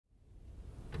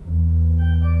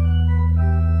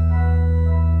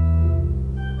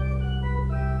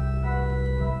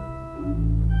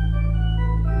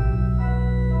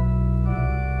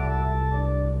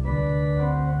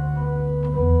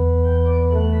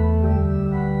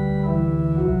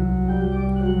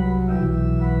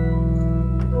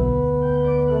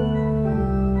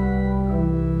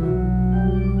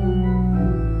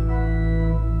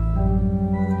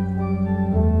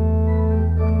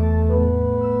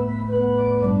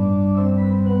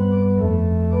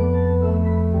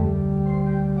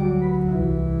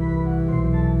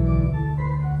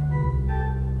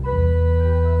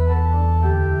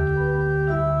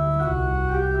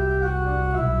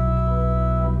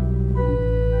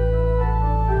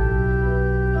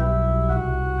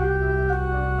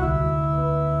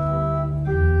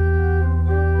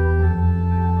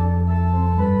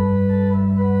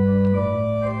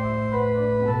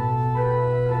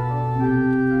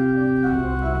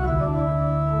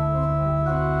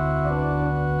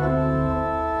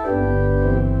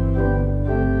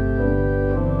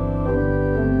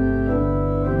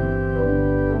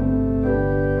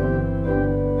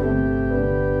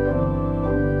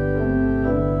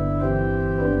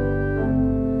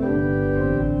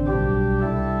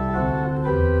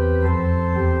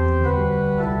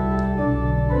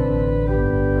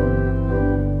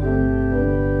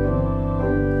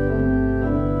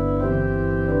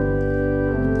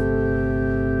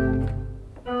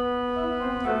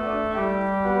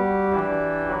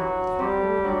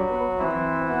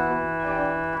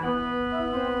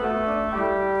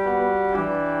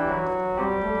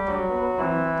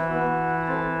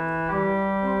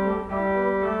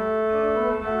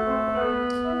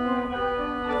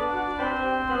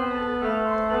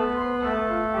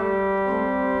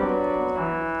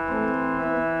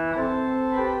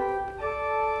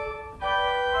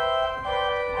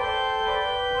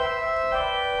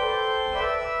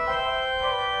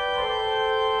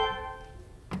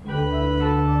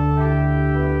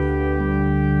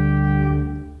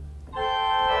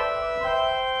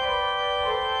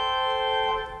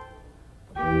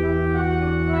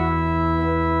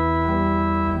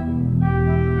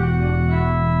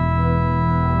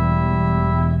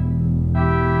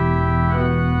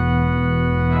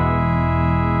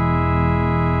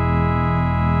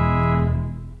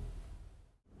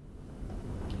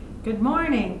Good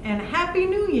morning and Happy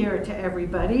New Year to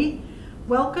everybody.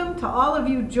 Welcome to all of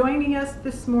you joining us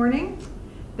this morning.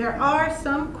 There are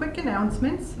some quick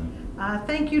announcements.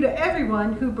 Thank you to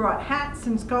everyone who brought hats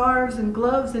and scarves and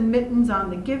gloves and mittens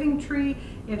on the giving tree.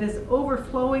 It is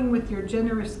overflowing with your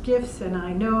generous gifts, and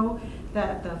I know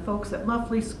that the folks at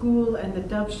Muffley School and the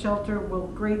Dove Shelter will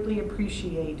greatly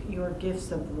appreciate your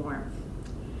gifts of warmth.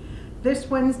 This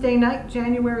Wednesday night,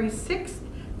 January 6th,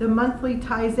 the monthly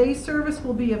Taizé service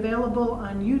will be available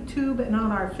on YouTube and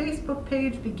on our Facebook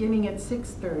page beginning at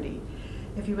 6:30.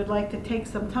 If you would like to take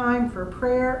some time for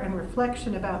prayer and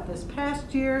reflection about this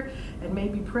past year and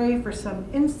maybe pray for some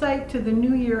insight to the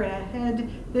new year ahead,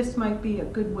 this might be a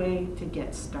good way to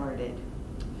get started.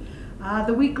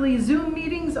 The weekly Zoom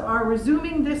meetings are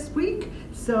resuming this week,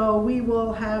 so we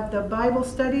will have the Bible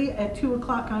study at 2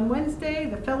 o'clock on Wednesday,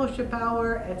 the fellowship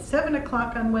hour at 7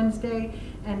 o'clock on Wednesday,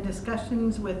 and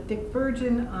discussions with Dick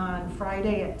Virgin on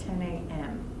Friday at 10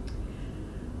 a.m.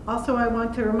 Also, I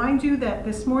want to remind you that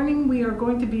this morning we are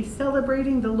going to be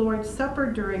celebrating the Lord's Supper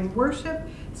during worship,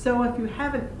 so if you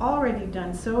haven't already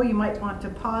done so, you might want to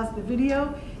pause the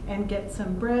video and get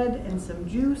some bread and some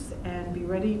juice and be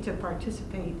ready to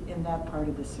participate in that part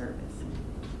of the service.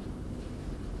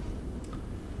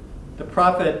 The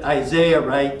prophet Isaiah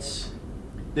writes,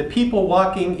 "The people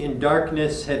walking in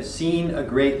darkness have seen a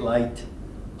great light.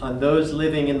 On those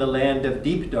living in the land of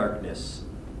deep darkness,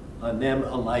 on them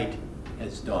a light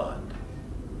has dawned."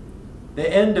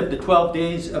 The end of the 12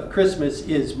 days of Christmas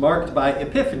is marked by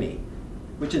Epiphany,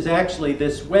 which is actually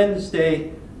this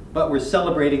Wednesday, but we're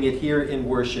celebrating it here in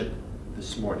worship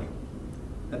this morning.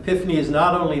 Epiphany is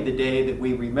not only the day that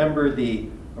we remember the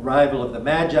arrival of the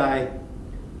Magi,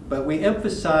 but we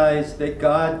emphasize that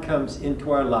God comes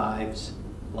into our lives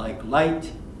like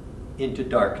light into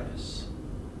darkness.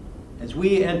 As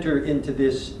we enter into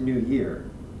this new year,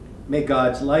 may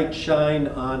God's light shine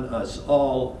on us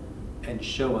all and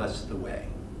show us the way.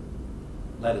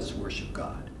 Let us worship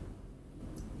God.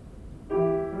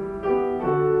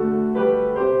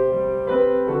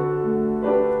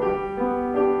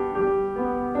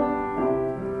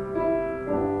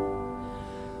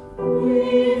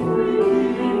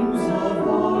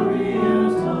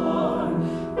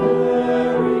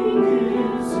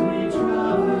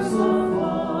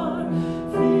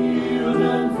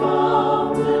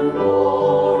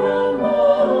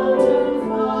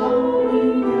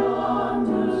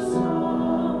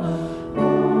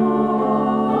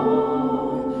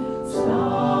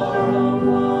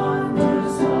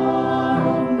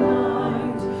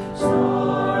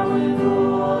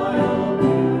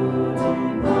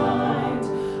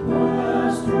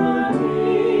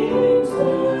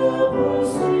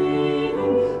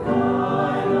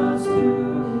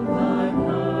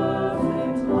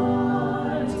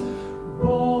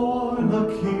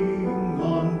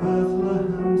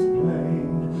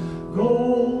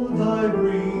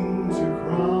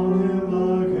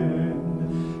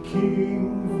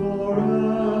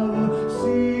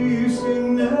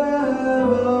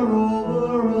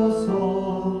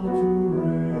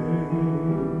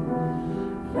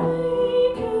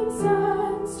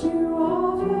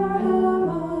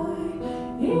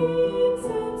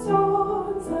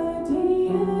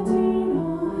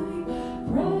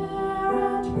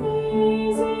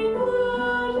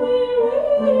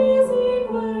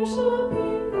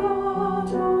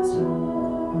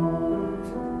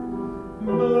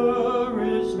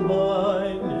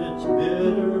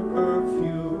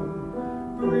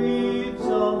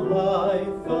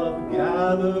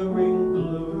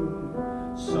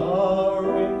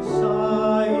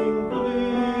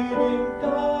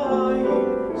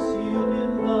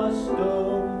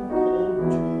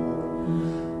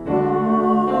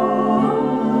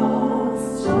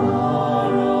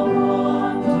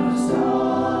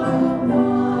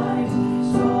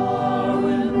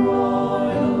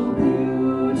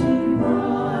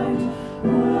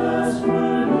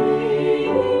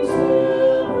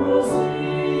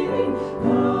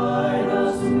 Guide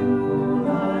us to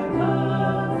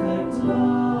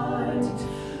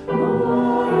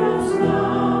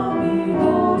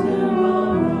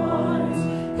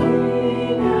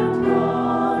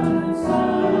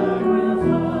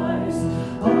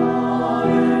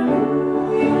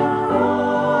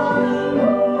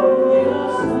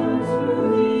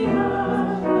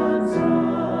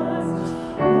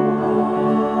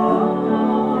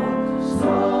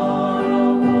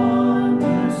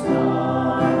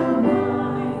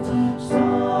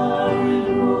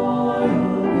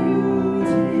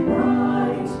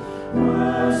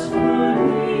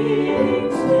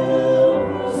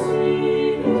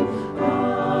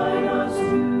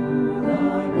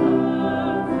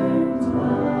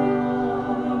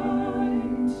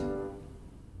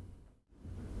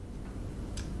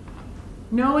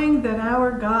Knowing that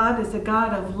our God is a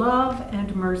God of love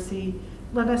and mercy,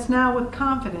 let us now with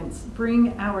confidence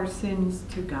bring our sins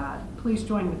to God. Please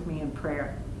join with me in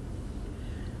prayer.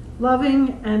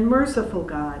 Loving and merciful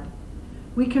God,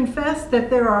 we confess that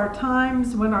there are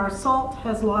times when our salt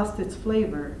has lost its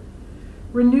flavor.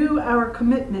 Renew our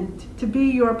commitment to be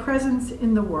your presence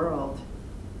in the world.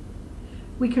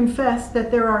 We confess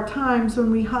that there are times when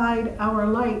we hide our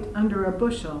light under a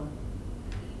bushel.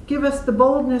 Give us the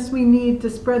boldness we need to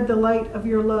spread the light of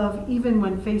your love even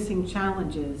when facing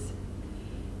challenges.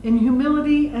 In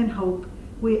humility and hope,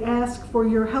 we ask for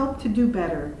your help to do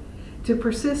better, to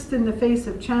persist in the face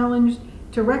of challenge,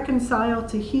 to reconcile,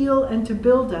 to heal, and to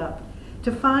build up,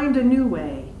 to find a new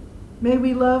way. May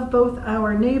we love both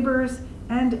our neighbors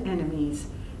and enemies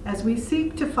as we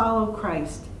seek to follow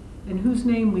Christ, in whose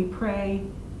name we pray.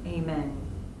 Amen.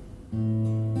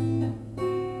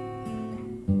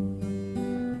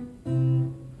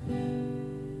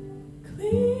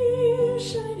 Clear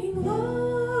shining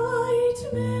light,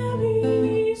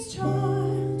 Mary's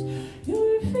child,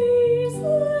 your face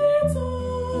lights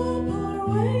up our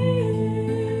way.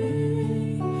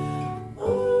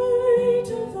 Light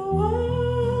of the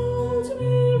world,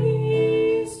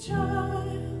 Mary's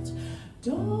child,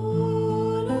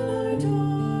 dawn on our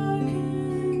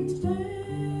darkened day.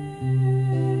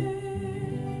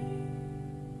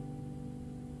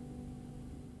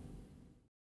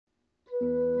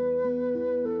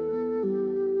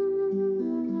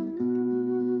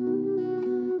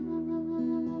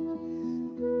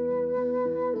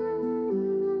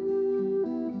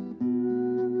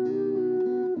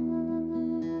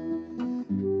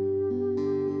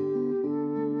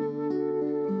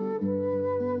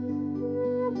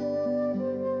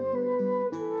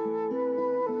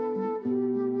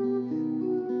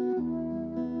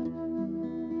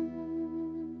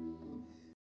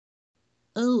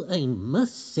 Oh, I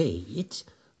must say, it's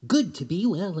good to be,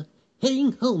 well,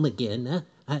 heading home again.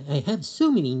 I have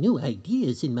so many new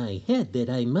ideas in my head that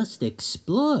I must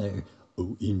explore.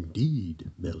 Oh, indeed,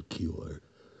 Melchior.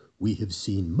 We have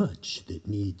seen much that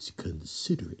needs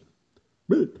considering.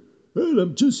 But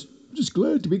I'm just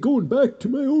glad to be going back to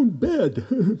my own bed.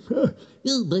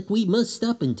 Oh, but we must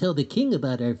stop and tell the king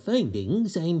about our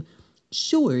findings. I'm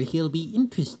sure he'll be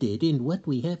interested in what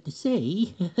we have to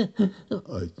say.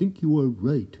 I think you are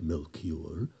right,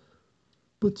 Melchior.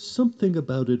 But something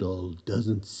about it all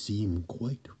doesn't seem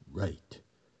quite right.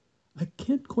 I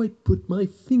can't quite put my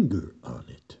finger on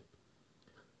it.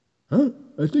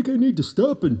 I think I need to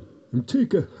stop and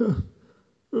take a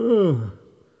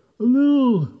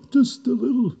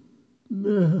little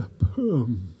nap.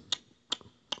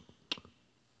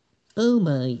 Oh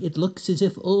my, it looks as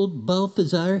if old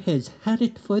Balthazar has had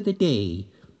it for the day.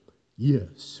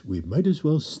 Yes, we might as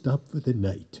well stop for the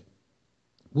night.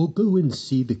 We'll go and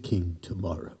see the king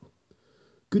tomorrow.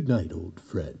 Good night, old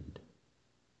friend.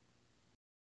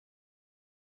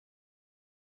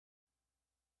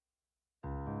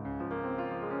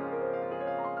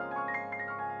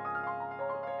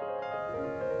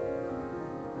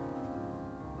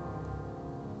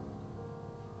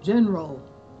 General,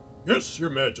 Yes, Your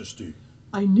Majesty.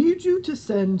 I need you to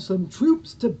send some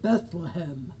troops to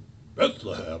Bethlehem.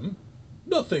 Bethlehem?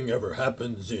 Nothing ever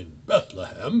happens in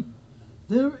Bethlehem.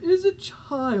 There is a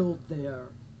child there.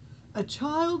 A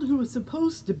child who is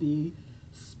supposed to be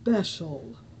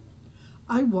special.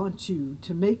 I want you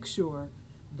to make sure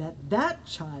that that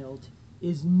child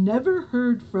is never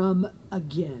heard from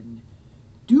again.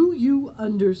 Do you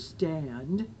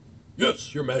understand?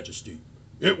 Yes, Your Majesty.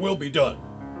 It will be done.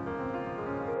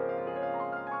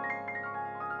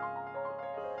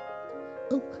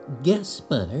 Oh,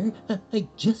 Gaspar, I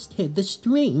just had the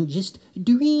strangest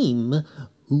dream.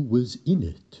 Who was in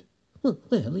it?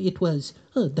 Well, it was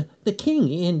the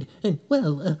king and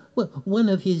one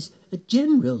of his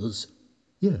generals.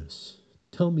 Yes,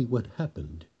 tell me what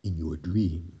happened in your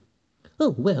dream.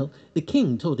 Oh, well, the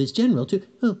king told his general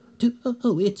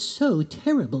it's so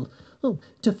terrible,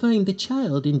 to find the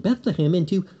child in Bethlehem and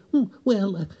to,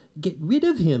 get rid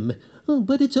of him. Oh,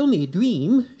 but it's only a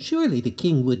dream. Surely the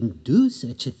king wouldn't do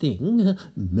such a thing.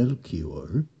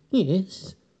 Melchior,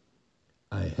 Yes.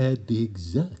 I had the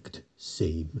exact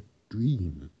same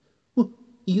dream.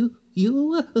 You,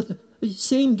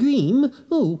 same dream?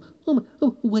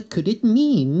 What could it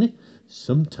mean?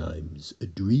 Sometimes a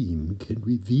dream can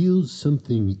reveal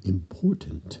something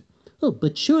important. Oh,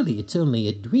 but surely it's only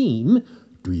a dream.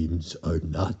 Dreams are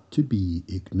not to be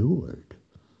ignored.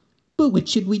 But what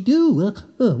should we do?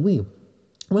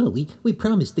 Well, we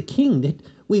promised the king that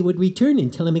we would return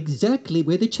and tell him exactly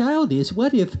where the child is.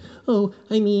 What if,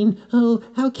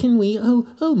 how can we,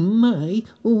 oh my,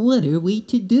 what are we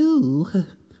to do?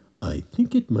 I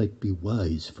think it might be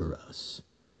wise for us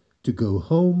to go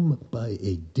home by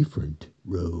a different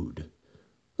road.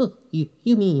 Oh,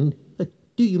 you mean,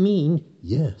 do you mean?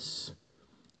 Yes,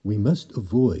 we must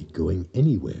avoid going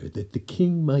anywhere that the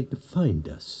king might find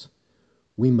us.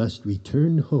 We must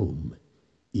return home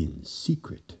in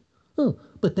secret. Oh,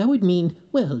 but that would mean,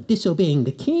 well, disobeying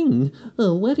the king.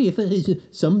 What if...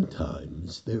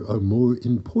 Sometimes there are more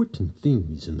important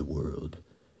things in the world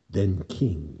than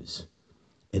kings.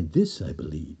 And this, I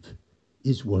believe,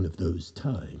 is one of those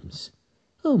times.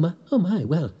 Oh my,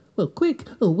 well, quick,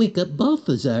 wake up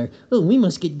Balthazar. We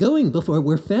must get going before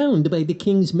we're found by the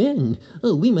king's men.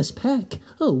 We must pack.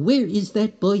 Where is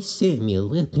that boy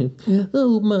Samuel?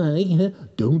 Oh my.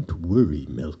 Don't worry,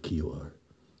 Melchior.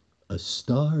 A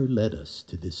star led us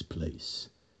to this place,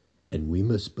 and we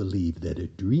must believe that a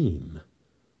dream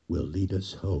will lead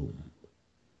us home.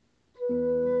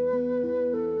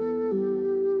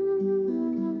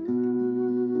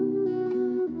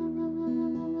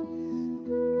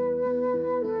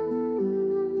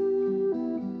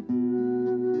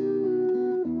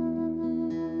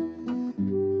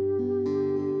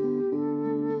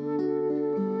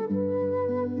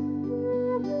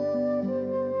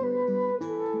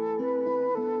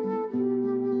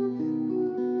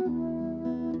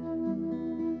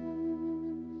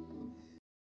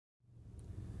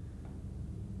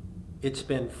 It's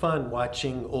been fun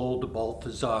watching old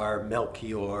Balthazar,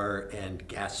 Melchior, and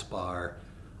Gaspar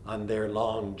on their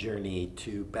long journey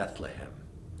to Bethlehem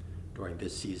during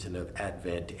this season of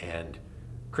Advent and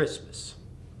Christmas.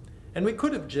 And we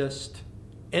could have just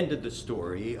ended the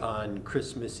story on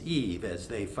Christmas Eve as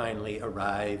they finally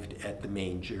arrived at the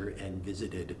manger and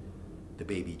visited the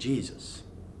baby Jesus.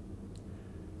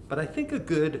 But I think a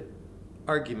good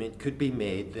argument could be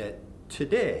made that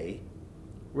today,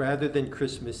 rather than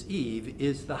Christmas Eve,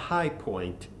 is the high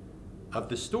point of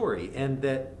the story, and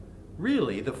that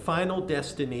really the final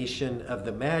destination of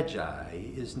the Magi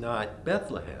is not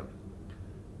Bethlehem,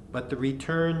 but the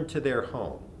return to their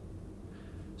home.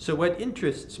 So what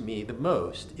interests me the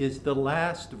most is the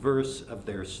last verse of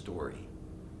their story.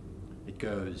 It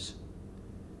goes,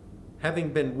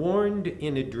 "Having been warned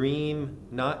in a dream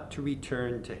not to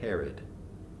return to Herod,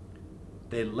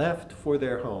 they left for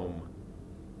their home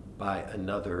by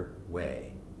another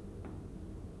way."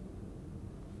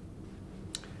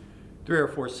 3 or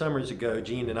 4 summers ago,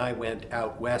 Jean and I went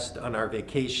out west on our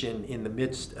vacation in the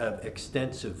midst of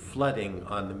extensive flooding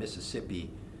on the Mississippi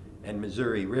and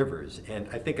Missouri rivers. And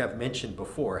I think I've mentioned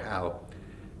before how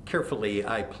carefully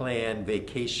I plan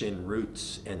vacation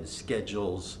routes and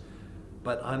schedules.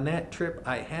 But on that trip,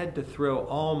 I had to throw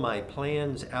all my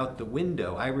plans out the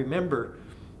window. I remember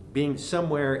being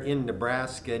somewhere in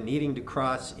Nebraska, needing to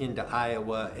cross into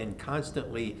Iowa, and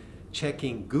constantly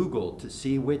checking Google to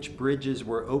see which bridges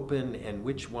were open and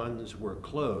which ones were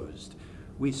closed.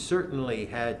 We certainly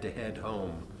had to head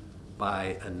home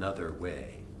by another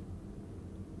way.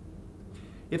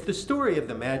 If the story of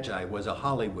the Magi was a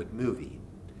Hollywood movie,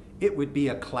 it would be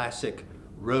a classic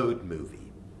road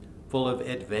movie, full of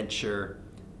adventure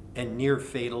and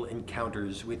near-fatal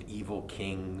encounters with evil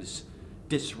kings,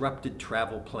 disrupted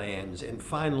travel plans, and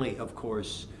finally, of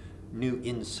course, new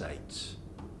insights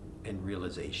and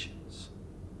realizations.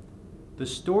 The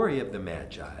story of the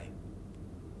Magi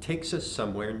takes us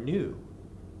somewhere new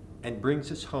and brings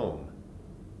us home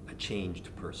a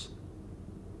changed person.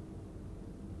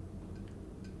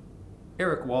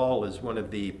 Eric Wall is one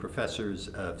of the professors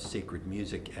of sacred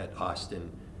music at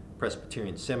Austin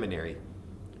Presbyterian Seminary,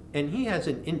 and he has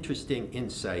an interesting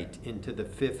insight into the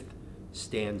 5th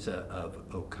stanza of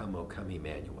O Come,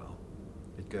 Emmanuel.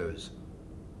 It goes,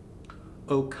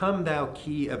 "O come, thou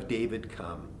key of David,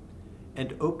 come,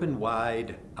 and open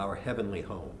wide our heavenly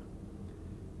home.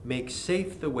 Make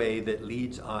safe the way that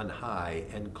leads on high,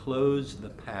 and close the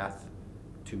path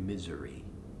to misery."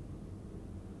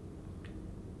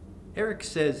 Eric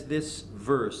says this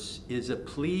verse is a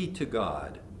plea to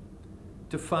God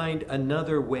to find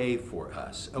another way for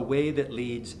us, a way that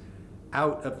leads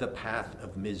out of the path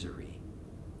of misery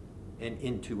and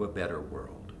into a better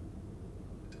world.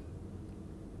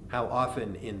 How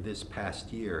often in this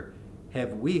past year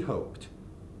have we hoped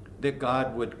that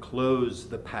God would close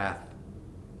the path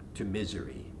to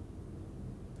misery?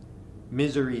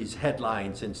 Misery's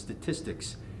headlines and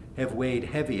statistics have weighed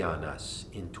heavy on us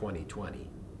in 2020.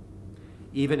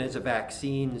 Even as a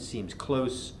vaccine seems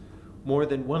close, more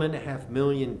than 1.5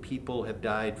 million people have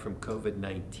died from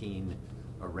COVID-19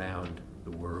 around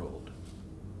the world.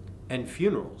 and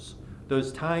funerals,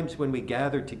 those times when we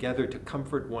gather together to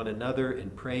comfort one another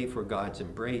and pray for God's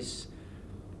embrace,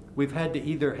 we've had to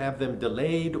either have them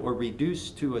delayed or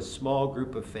reduced to a small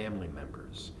group of family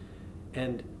members.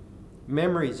 And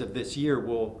memories of this year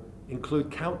will include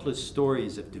countless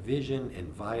stories of division and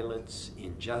violence,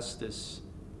 injustice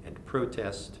and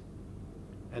protest,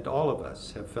 and all of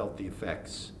us have felt the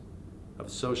effects of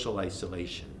social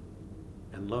isolation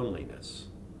and loneliness.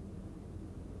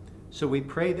 So we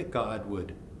pray that God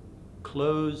would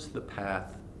close the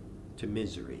path to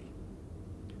misery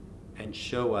and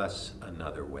show us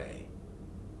another way.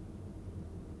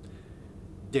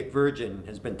 Dick Virgin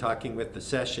has been talking with the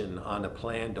session on a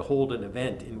plan to hold an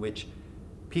event in which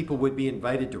people would be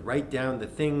invited to write down the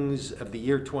things of the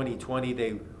year 2020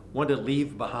 they want to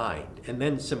leave behind and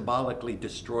then symbolically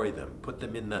destroy them, put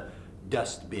them in the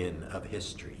dustbin of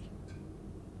history.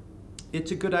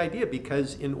 It's a good idea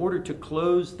because in order to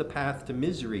close the path to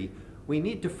misery, we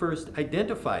need to first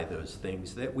identify those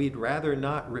things that we'd rather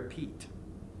not repeat.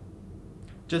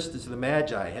 Just as the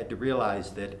Magi had to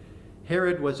realize that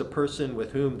Herod was a person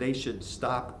with whom they should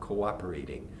stop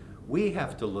cooperating, we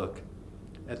have to look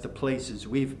at the places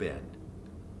we've been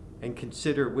and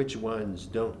consider which ones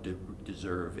don't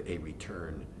deserve a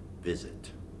return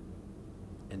visit.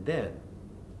 And then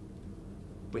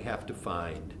we have to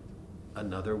find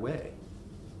another way.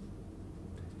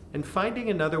 And finding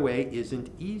another way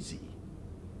isn't easy.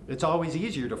 It's always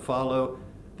easier to follow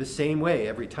the same way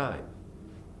every time.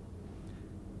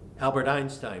 Albert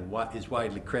Einstein is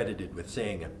widely credited with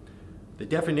saying, the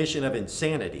definition of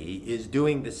insanity is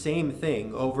doing the same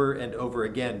thing over and over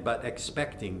again, but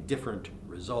expecting different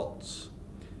results.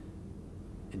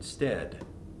 Instead,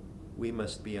 we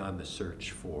must be on the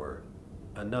search for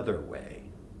another way.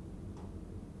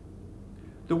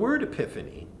 The word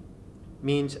epiphany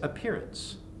means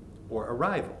appearance or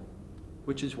arrival,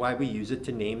 which is why we use it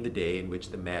to name the day in which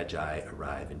the Magi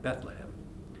arrive in Bethlehem.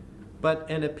 But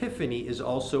an epiphany is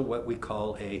also what we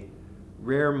call a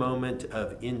rare moment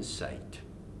of insight.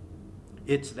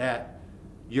 It's that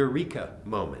eureka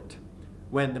moment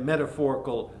when the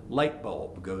metaphorical light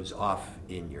bulb goes off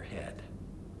in your head.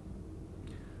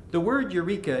 The word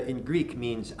eureka in Greek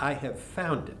means I have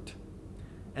found it.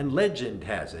 And legend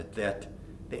has it that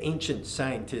the ancient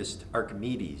scientist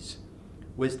Archimedes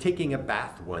was taking a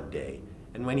bath one day,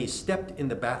 and when he stepped in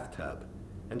the bathtub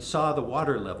and saw the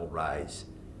water level rise,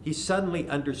 he suddenly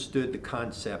understood the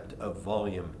concept of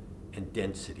volume and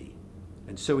density.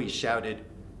 And so he shouted,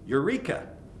 "Eureka!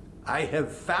 I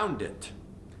have found it!"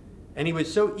 And he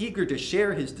was so eager to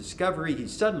share his discovery, he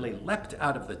suddenly leapt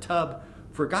out of the tub,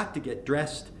 forgot to get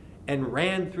dressed, and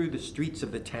ran through the streets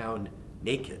of the town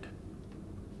naked.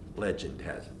 Legend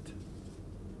has it.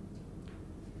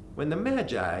 When the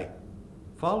Magi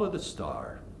follow the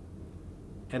star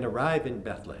and arrive in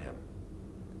Bethlehem,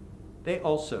 they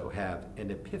also have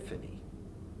an epiphany,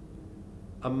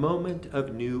 a moment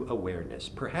of new awareness.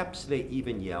 Perhaps they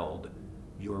even yelled,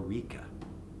 "Eureka!"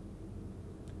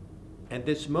 And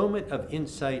this moment of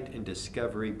insight and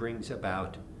discovery brings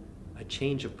about a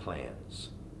change of plans.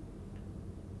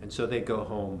 And so they go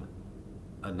home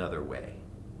another way.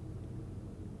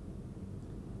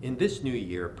 In this new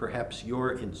year, perhaps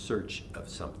you're in search of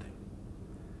something.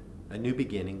 A new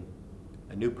beginning,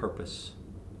 a new purpose,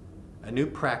 a new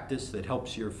practice that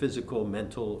helps your physical,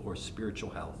 mental, or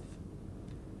spiritual health.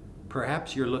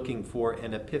 Perhaps you're looking for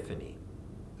an epiphany,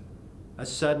 a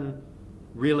sudden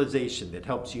realization that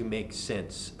helps you make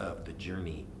sense of the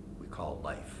journey we call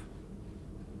life.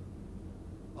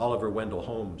 Oliver Wendell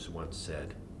Holmes once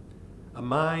said, "A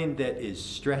mind that is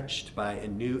stretched by a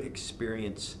new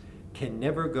experience can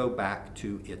never go back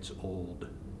to its old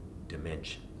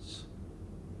dimensions."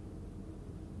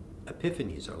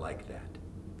 Epiphanies are like that.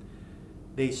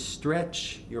 They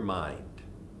stretch your mind.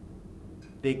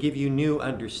 They give you new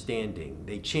understanding.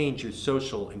 They change your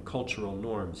social and cultural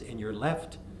norms, and you're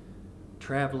left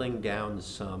traveling down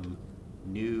some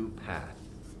new path.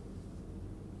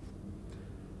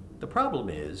 The problem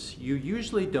is, you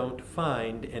usually don't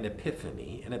find an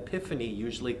epiphany. An epiphany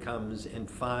usually comes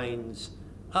and finds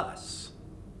us.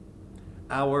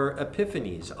 Our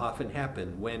epiphanies often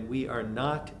happen when we are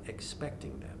not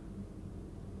expecting them.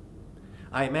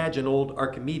 I imagine old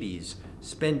Archimedes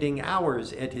spending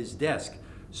hours at his desk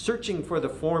searching for the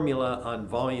formula on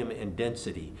volume and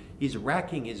density. He's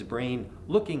racking his brain,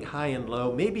 looking high and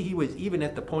low. Maybe he was even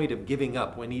at the point of giving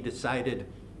up when he decided,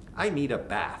 I need a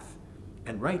bath.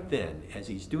 And right then, as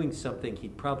he's doing something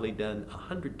he'd probably done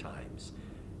 100 times,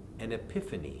 an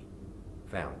epiphany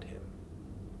found him.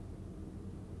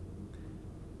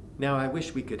 Now, I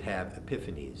wish we could have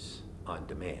epiphanies on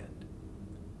demand,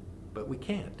 but we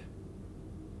can't.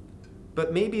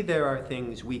 but maybe there are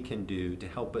things we can do to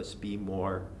help us be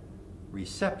more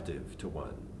receptive to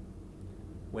one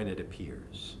when it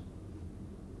appears.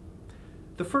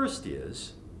 The first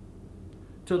is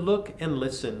to look and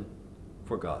listen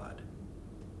for God.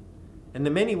 And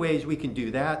the many ways we can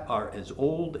do that are as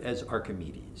old as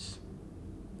Archimedes.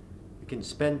 We can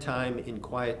spend time in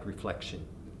quiet reflection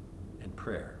and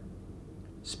prayer.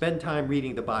 Spend time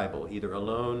reading the Bible, either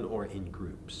alone or in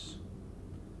groups.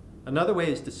 Another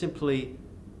way is to simply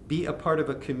be a part of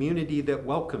a community that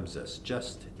welcomes us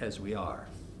just as we are,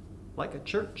 like a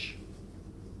church.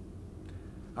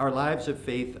 Our lives of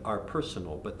faith are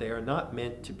personal, but they are not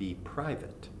meant to be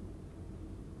private.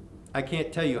 I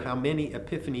can't tell you how many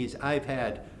epiphanies I've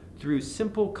had through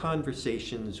simple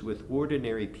conversations with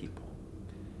ordinary people.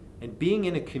 And being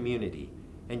in a community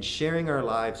and sharing our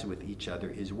lives with each other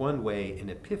is one way an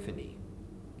epiphany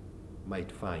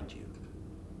might find you.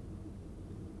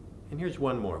 And here's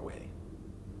one more way.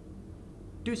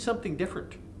 Do something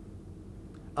different.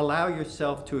 Allow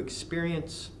yourself to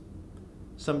experience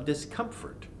some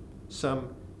discomfort,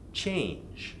 some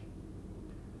change.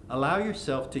 Allow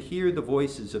yourself to hear the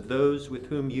voices of those with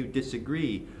whom you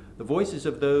disagree, the voices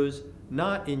of those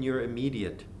not in your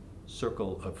immediate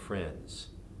circle of friends,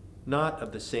 not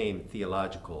of the same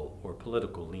theological or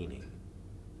political leaning,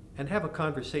 and have a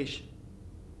conversation.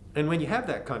 And when you have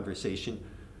that conversation,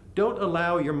 don't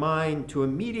allow your mind to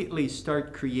immediately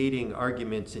start creating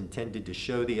arguments intended to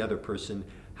show the other person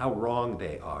how wrong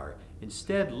they are.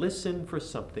 Instead, listen for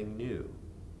something new,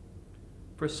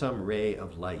 for some ray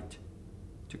of light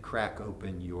to crack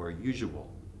open your usual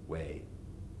way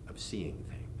of seeing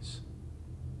things.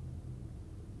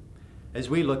 As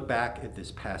we look back at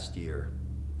this past year,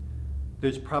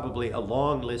 there's probably a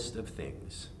long list of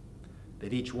things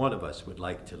that each one of us would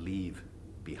like to leave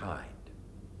behind.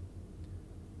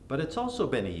 But it's also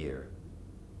been a year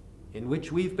in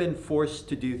which we've been forced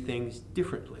to do things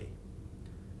differently,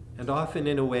 and often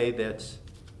in a way that's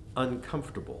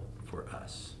uncomfortable for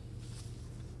us.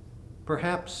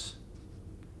 Perhaps,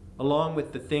 along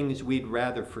with the things we'd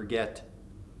rather forget,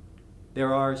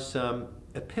 there are some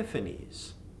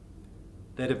epiphanies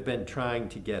that have been trying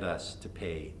to get us to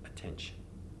pay attention.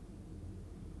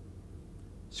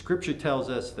 Scripture tells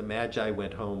us the Magi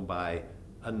went home by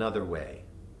another way.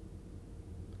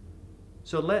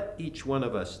 So let each one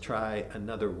of us try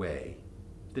another way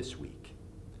this week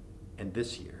and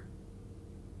this year.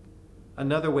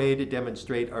 Another way to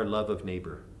demonstrate our love of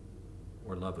neighbor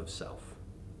or love of self.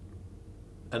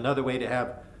 Another way to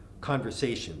have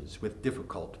conversations with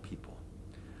difficult people.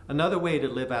 Another way to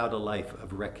live out a life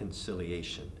of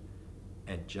reconciliation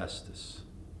and justice.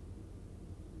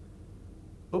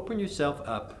 Open yourself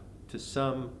up to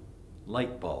some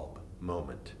light bulb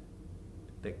moment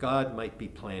that God might be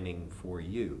planning for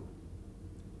you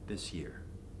this year.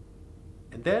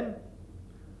 And then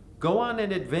go on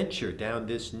an adventure down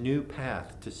this new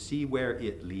path to see where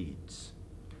it leads.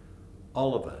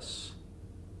 All of us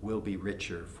will be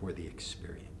richer for the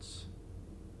experience.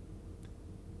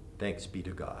 Thanks be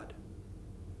to God.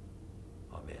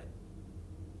 Amen.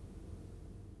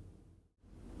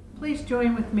 Please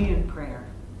join with me in prayer.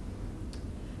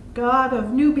 God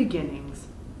of new beginnings,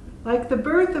 like the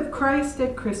birth of Christ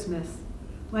at Christmas,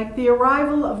 like the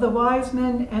arrival of the wise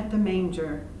men at the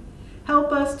manger,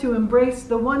 help us to embrace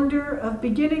the wonder of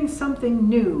beginning something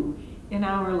new in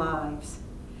our lives.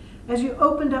 As you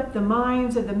opened up the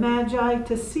minds of the Magi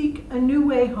to seek a new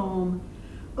way home,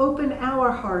 open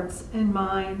our hearts and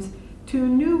minds to a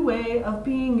new way of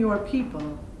being your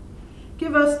people.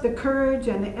 Give us the courage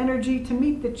and the energy to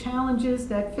meet the challenges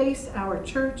that face our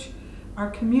church,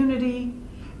 our community,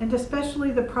 and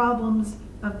especially the problems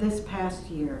of this past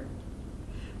year.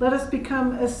 Let us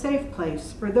become a safe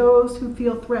place for those who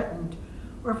feel threatened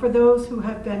or for those who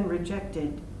have been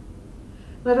rejected.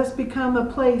 Let us become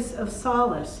a place of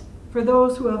solace for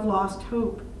those who have lost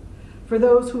hope, for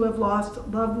those who have lost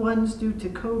loved ones due to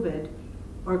COVID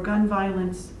or gun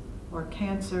violence or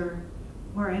cancer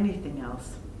or anything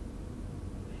else.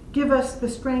 Give us the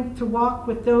strength to walk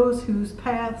with those whose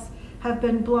paths have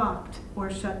been blocked or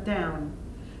shut down,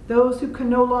 those who can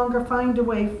no longer find a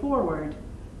way forward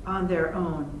on their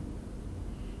own.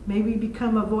 May we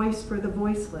become a voice for the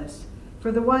voiceless,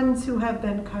 for the ones who have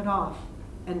been cut off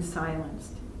and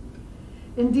silenced.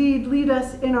 Indeed, lead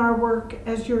us in our work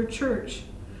as your church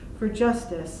for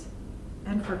justice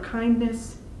and for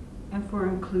kindness and for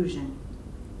inclusion.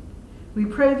 We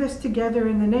pray this together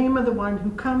in the name of the one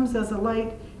who comes as a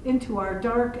light into our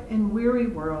dark and weary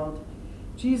world,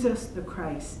 Jesus the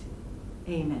Christ.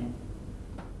 Amen.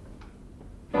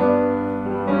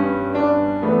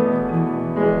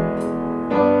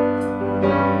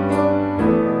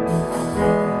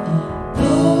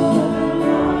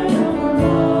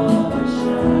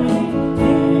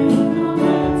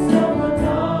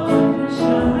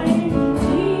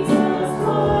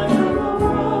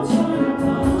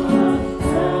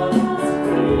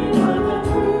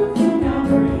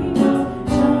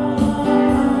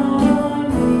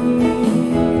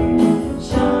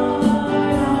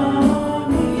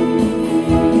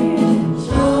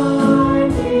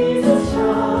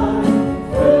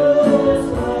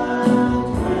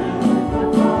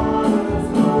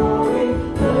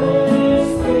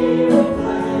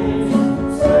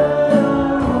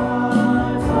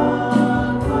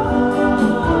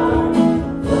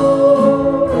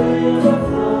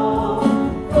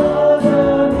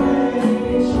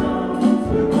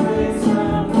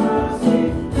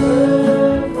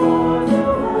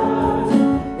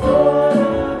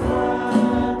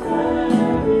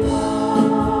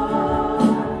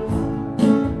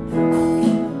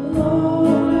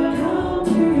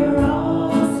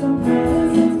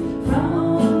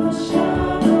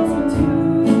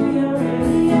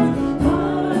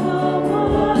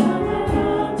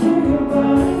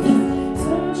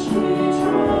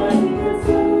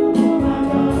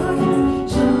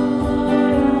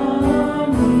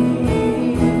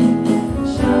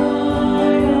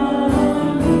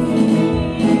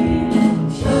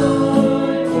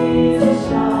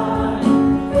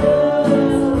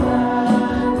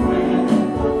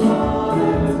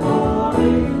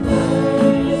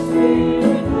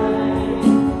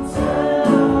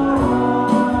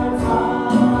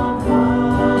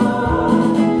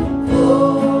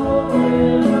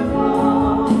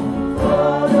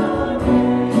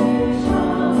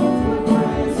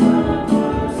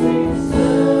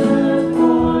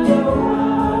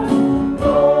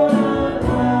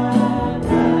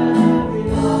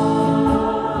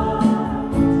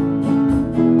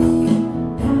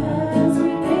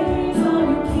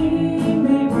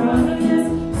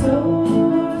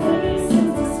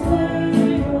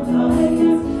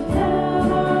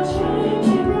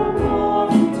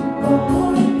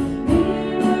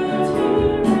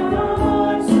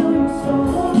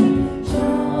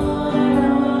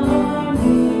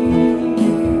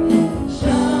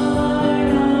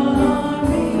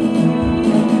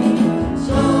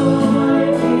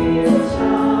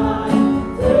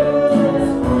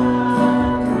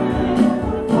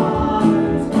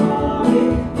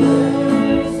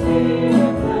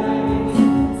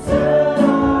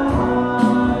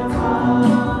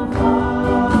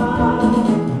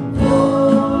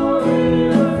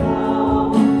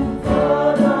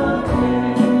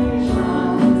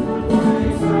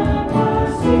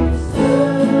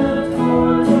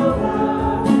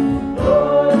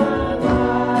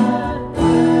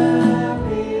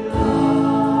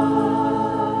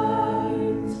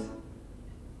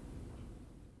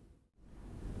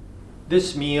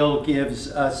 This meal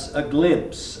gives us a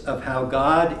glimpse of how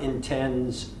God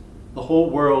intends the whole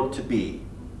world to be,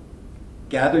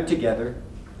 gathered together,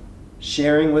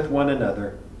 sharing with one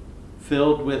another,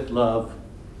 filled with love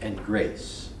and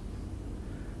grace.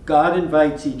 God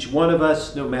invites each one of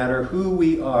us, no matter who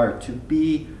we are, to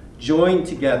be joined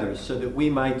together so that we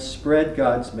might spread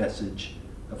God's message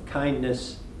of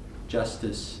kindness,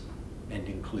 justice, and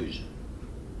inclusion.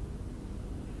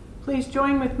 Please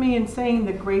join with me in saying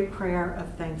the great prayer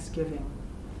of thanksgiving.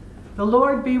 The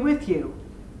Lord be with you.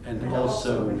 And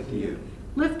also with you.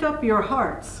 Lift up your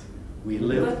hearts. We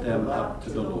lift them up to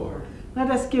the Lord.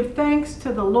 Let us give thanks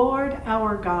to the Lord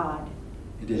our God.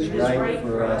 It is right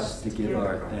for us to give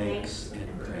our thanks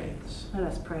and praise. Let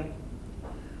us pray.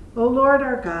 O Lord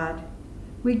our God,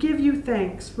 we give you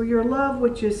thanks for your love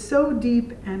which is so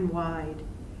deep and wide.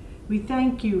 We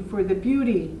thank you for the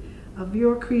beauty of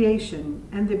your creation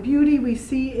and the beauty we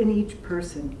see in each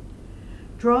person.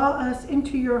 Draw us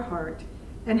into your heart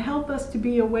and help us to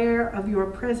be aware of your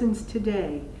presence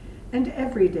today and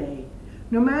every day,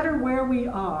 no matter where we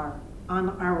are on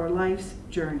our life's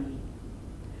journey.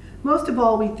 Most of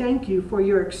all, we thank you for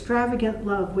your extravagant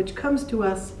love which comes to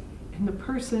us in the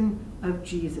person of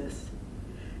Jesus.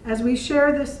 As we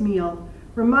share this meal,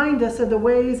 remind us of the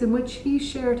ways in which he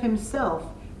shared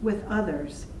himself with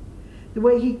others, the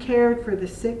way he cared for the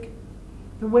sick,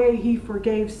 the way he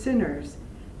forgave sinners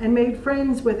and made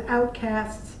friends with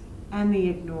outcasts and the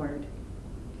ignored.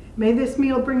 May this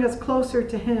meal bring us closer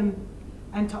to him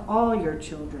and to all your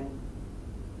children.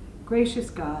 Gracious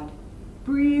God,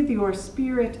 breathe your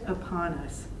Spirit upon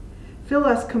us. Fill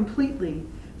us completely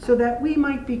so that we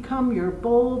might become your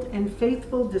bold and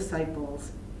faithful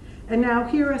disciples. And now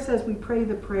hear us as we pray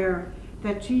the prayer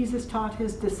that Jesus taught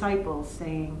his disciples,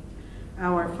 saying,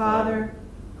 Our Father,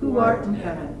 who art in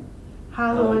heaven,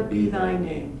 hallowed be thy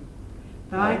name.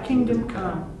 Thy kingdom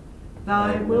come,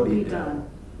 thy will be done,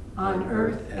 on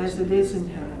earth as it is in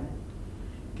heaven.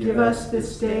 Give us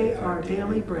this day our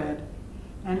daily bread,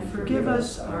 and forgive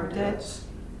us our debts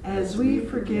as we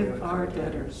forgive our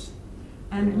debtors.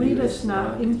 And lead us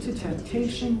not into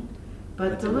temptation,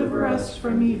 but deliver us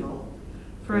from evil.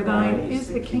 For thine is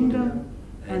the kingdom,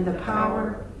 and the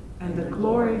power, and the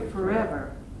glory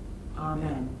forever.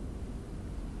 Amen.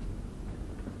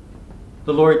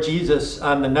 The Lord Jesus,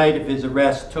 on the night of his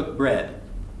arrest, took bread,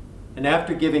 and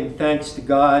after giving thanks to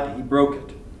God, he broke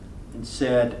it and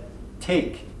said,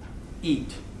 Take,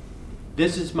 eat.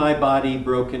 This is my body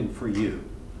broken for you.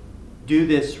 Do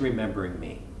this remembering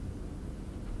me.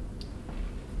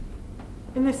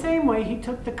 In the same way, he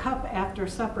took the cup after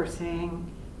supper,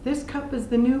 saying, This cup is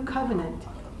the new covenant,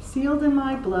 sealed in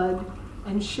my blood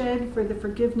and shed for the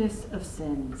forgiveness of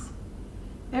sins.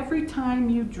 Every time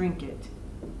you drink it,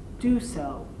 do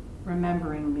so,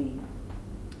 remembering me.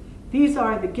 These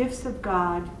are the gifts of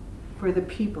God for the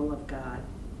people of God.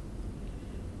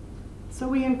 So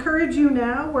we encourage you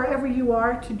now, wherever you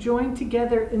are, to join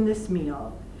together in this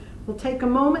meal. We'll take a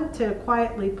moment to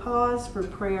quietly pause for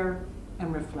prayer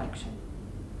and reflection.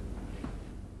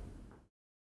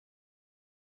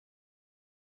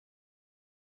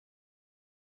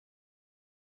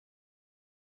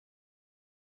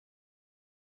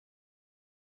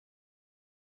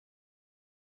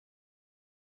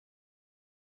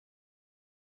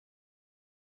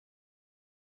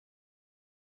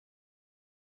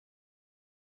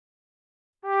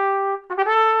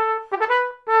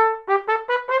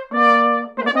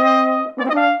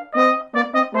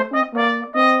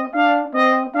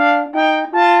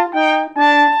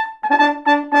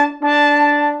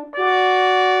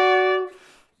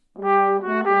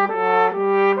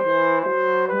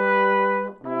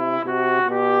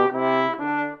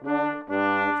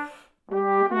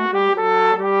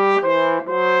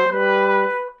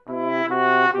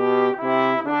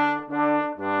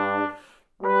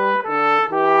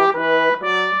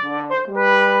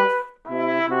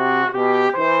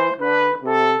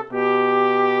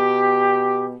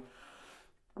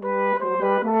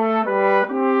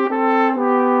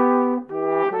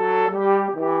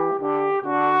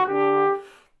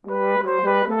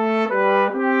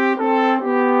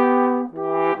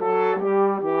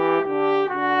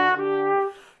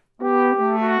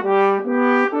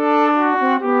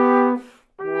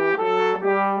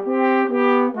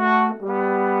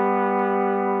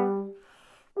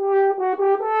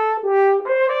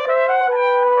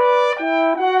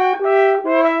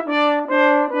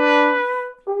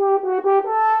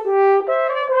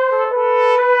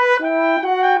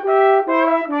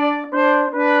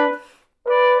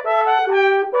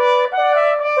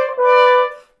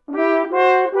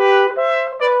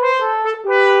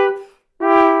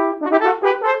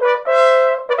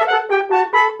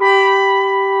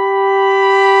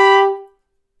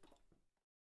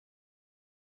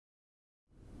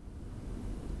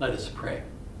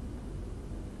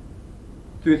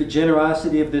 Through the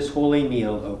generosity of this holy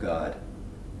meal, O God,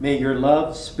 may your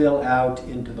love spill out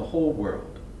into the whole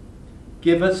world.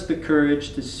 Give us the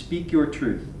courage to speak your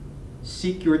truth,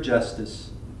 seek your justice,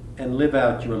 and live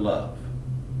out your love.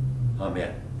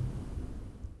 Amen.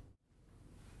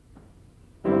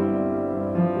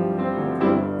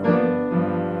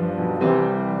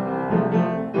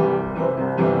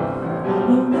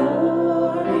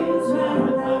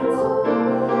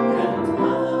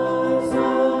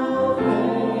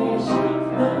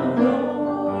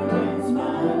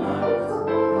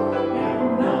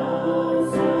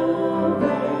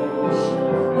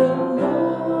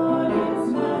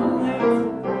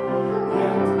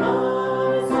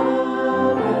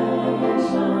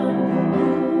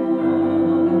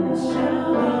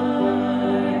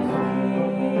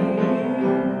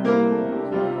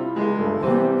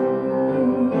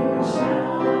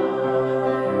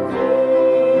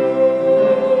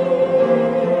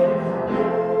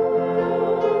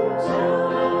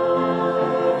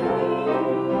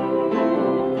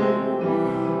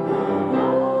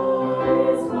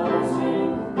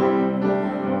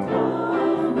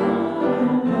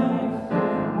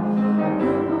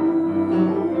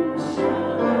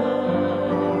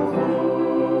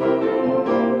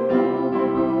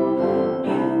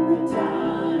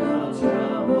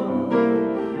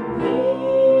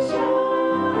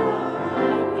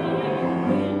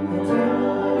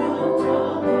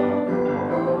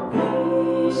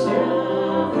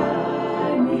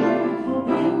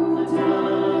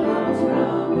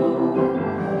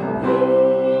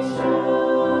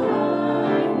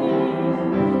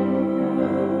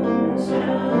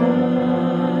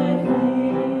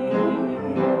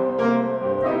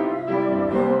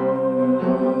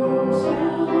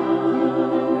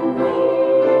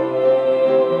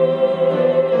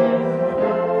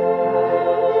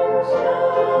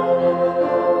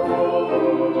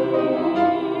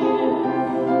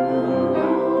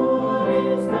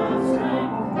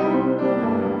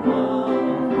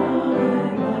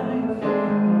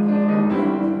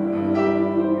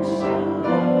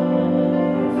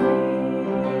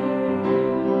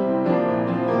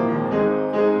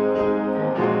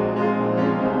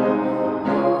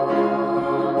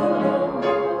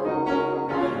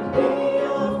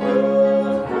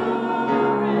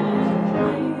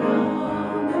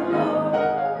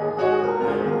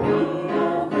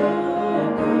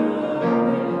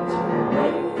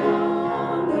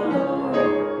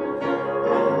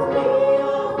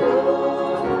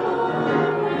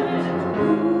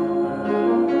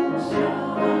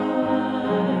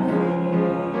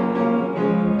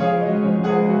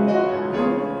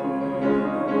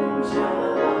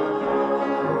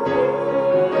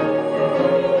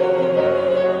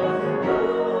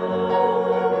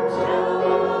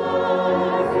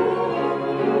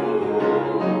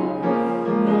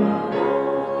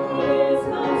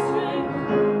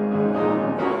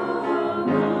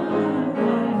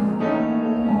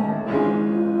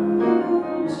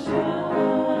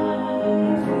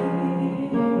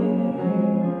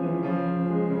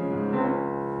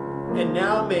 And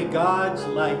now may God's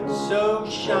light so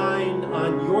shine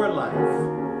on your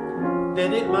life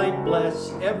that it might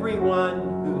bless everyone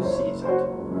who sees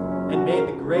it. And may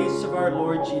the grace of our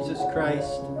Lord Jesus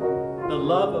Christ, the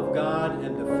love of God,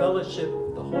 and the fellowship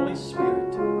of the Holy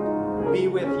Spirit be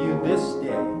with you this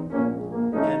day